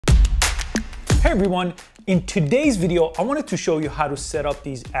Hey everyone, in today's video, I wanted to show you how to set up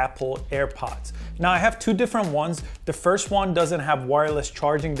these Apple AirPods. Now I have two different ones. The first one doesn't have wireless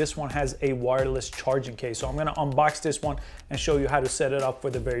charging. This one has a wireless charging case. So I'm gonna unbox this one and show you how to set it up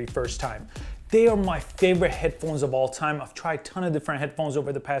for the very first time. They are my favorite headphones of all time. I've tried a ton of different headphones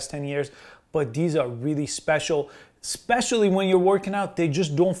over the past 10 years, but these are really special, especially when you're working out. They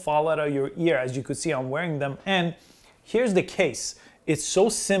just don't fall out of your ear. As you could see, I'm wearing them. And here's the case. It's so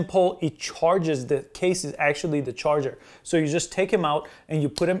simple, it charges. The case is actually the charger. So you just take them out and you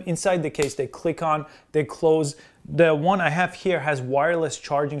put them inside the case. They click on, they close. The one I have here has wireless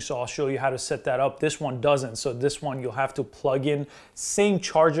charging, so I'll show you how to set that up. This one doesn't, so this one you'll have to plug in. Same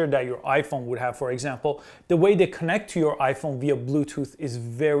charger that your iPhone would have, for example. The way they connect to your iPhone via Bluetooth is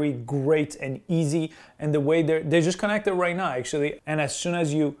very great and easy. And the way they're just connected right now, actually. And as soon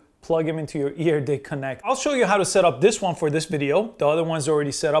as you plug them into your ear, they connect. I'll show you how to set up this one for this video. The other one's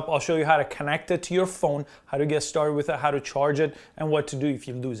already set up. I'll show you how to connect it to your phone, how to get started with it, how to charge it, and what to do if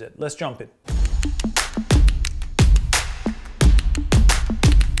you lose it. Let's jump in.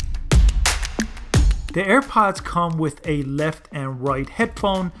 The AirPods come with a left and right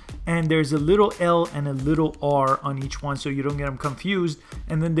headphone, and there's a little L and a little R on each one so you don't get them confused.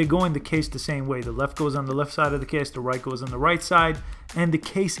 And then they go in the case the same way. The left goes on the left side of the case, the right goes on the right side, and the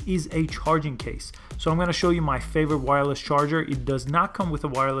case is a charging case. So I'm going to show you my favorite wireless charger. It does not come with a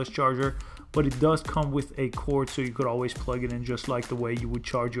wireless charger, but it does come with a cord, so you could always plug it in just like the way you would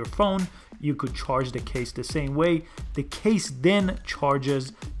charge your phone. You could charge the case the same way. The case then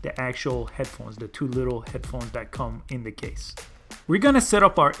charges the actual headphones, the two little headphones that come in the case. We're gonna set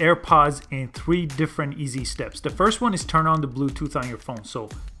up our AirPods in 3 different easy steps. The first one is turn on the Bluetooth on your phone. So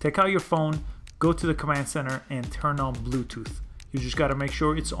take out your phone, go to the command center and turn on Bluetooth. You just gotta make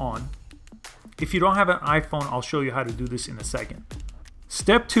sure it's on. If you don't have an iPhone, I'll show you how to do this in a second.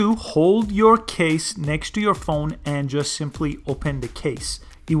 Step 2, hold your case next to your phone and just simply open the case.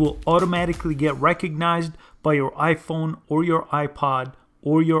 It will automatically get recognized by your iPhone or your iPod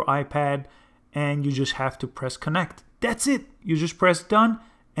or your iPad, and you just have to press connect. That's it. You just press done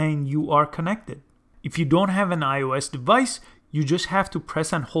and you are connected. If you don't have an iOS device, you just have to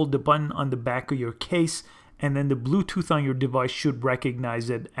press and hold the button on the back of your case, and then the Bluetooth on your device should recognize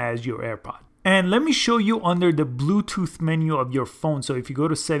it as your AirPod. And let me show you under the Bluetooth menu of your phone. So if you go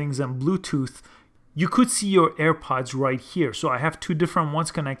to settings and Bluetooth, you could see your AirPods right here. So I have 2 different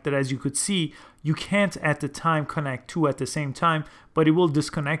ones connected. As you could see, you can't at the time connect 2 at the same time, but it will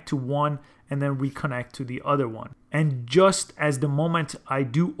disconnect to one and then reconnect to the other one. And just as the moment I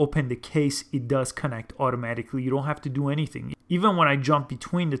do open the case, it does connect automatically. You don't have to do anything. Even when I jump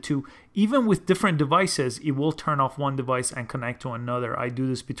between the two, even with different devices, it will turn off one device and connect to another. I do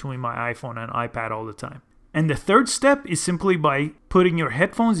this between my iPhone and iPad all the time. And the third step is simply by putting your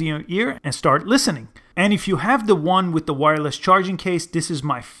headphones in your ear and start listening. And if you have the one with the wireless charging case, this is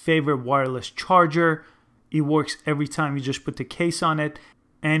my favorite wireless charger. It works every time you just put the case on it,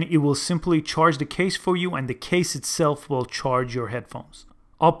 and it will simply charge the case for you, and the case itself will charge your headphones.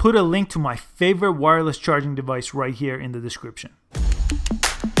 I'll put a link to my favorite wireless charging device right here in the description.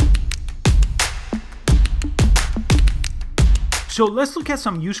 So let's look at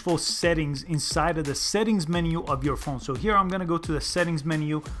some useful settings inside of the settings menu of your phone. So here I'm gonna go to the settings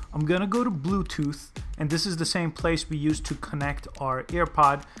menu. I'm gonna go to Bluetooth, and this is the same place we use to connect our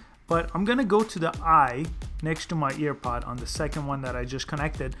AirPod. But I'm gonna go to the eye next to my AirPod on the second one that I just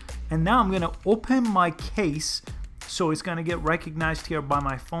connected. And now I'm gonna open my case, so it's gonna get recognized here by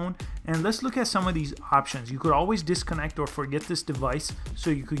my phone. And let's look at some of these options. You could always disconnect or forget this device, so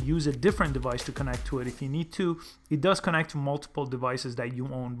you could use a different device to connect to it if you need to. It does connect to multiple devices that you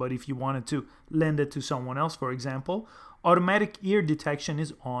own, but if you wanted to lend it to someone else, for example. Automatic ear detection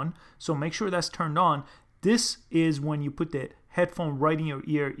is on, so make sure that's turned on. This is when you put the headphone right in your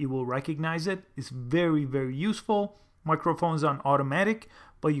ear, it will recognize it. It's very, very useful. Microphone's on automatic,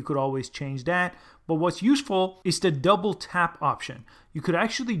 but you could always change that. But what's useful is the double tap option. You could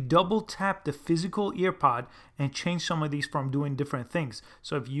actually double tap the physical EarPod and change some of these from doing different things.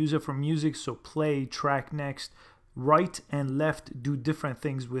 So if you use it for music, so play, track next, right and left do different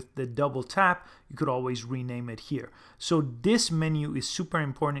things with the double tap. You could always rename it here. So this menu is super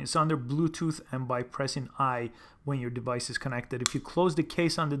important. It's under Bluetooth and by pressing I when your device is connected. If you close the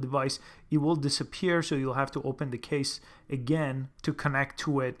case on the device, it will disappear, so you'll have to open the case again to connect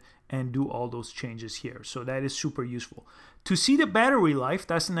to it and do all those changes here. So that is super useful. To see the battery life,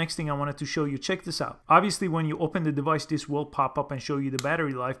 that's the next thing I wanted to show you. Check this out. Obviously, when you open the device, this will pop up and show you the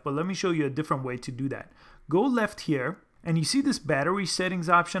battery life, but let me show you a different way to do that. Go left here And you see this battery settings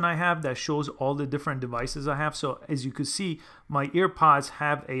option I have that shows all the different devices I have. So as you can see, my earpods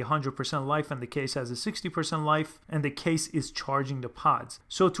have a 100% life and the case has a 60% life, and the case is charging the pods.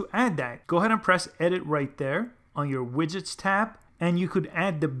 So to add that, go ahead and press edit right there on your widgets tab, and you could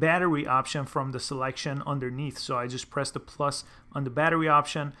add the battery option from the selection underneath. So I just press the plus on the battery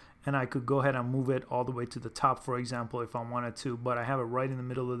option, and I could go ahead and move it all the way to the top, for example, if I wanted to, but I have it right in the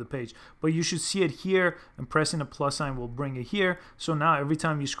middle of the page. But you should see it here, and pressing the plus sign will bring it here. So now every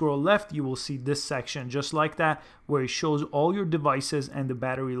time you scroll left, you will see this section just like that, where it shows all your devices and the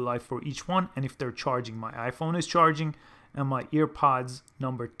battery life for each one, and if they're charging. My iPhone is charging, and my earpods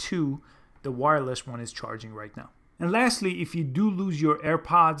number 2, the wireless one, is charging right now. And lastly, if you do lose your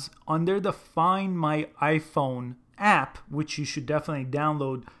AirPods, under the Find My iPhone app, which you should definitely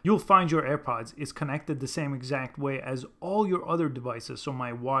download, you'll find your AirPods. It's connected the same exact way as all your other devices. So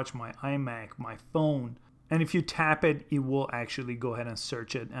my watch, my iMac, my phone. And if you tap it, it will actually go ahead and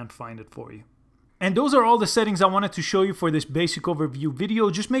search it and find it for you. And those are all the settings I wanted to show you for this basic overview video.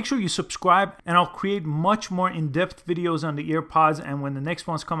 Just make sure you subscribe, and I'll create much more in-depth videos on the earpods, and when the next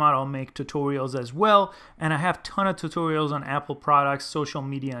ones come out, I'll make tutorials as well. And I have a ton of tutorials on Apple products, social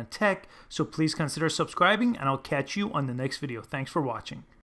media, and tech, so please consider subscribing, and I'll catch you on the next video. Thanks for watching.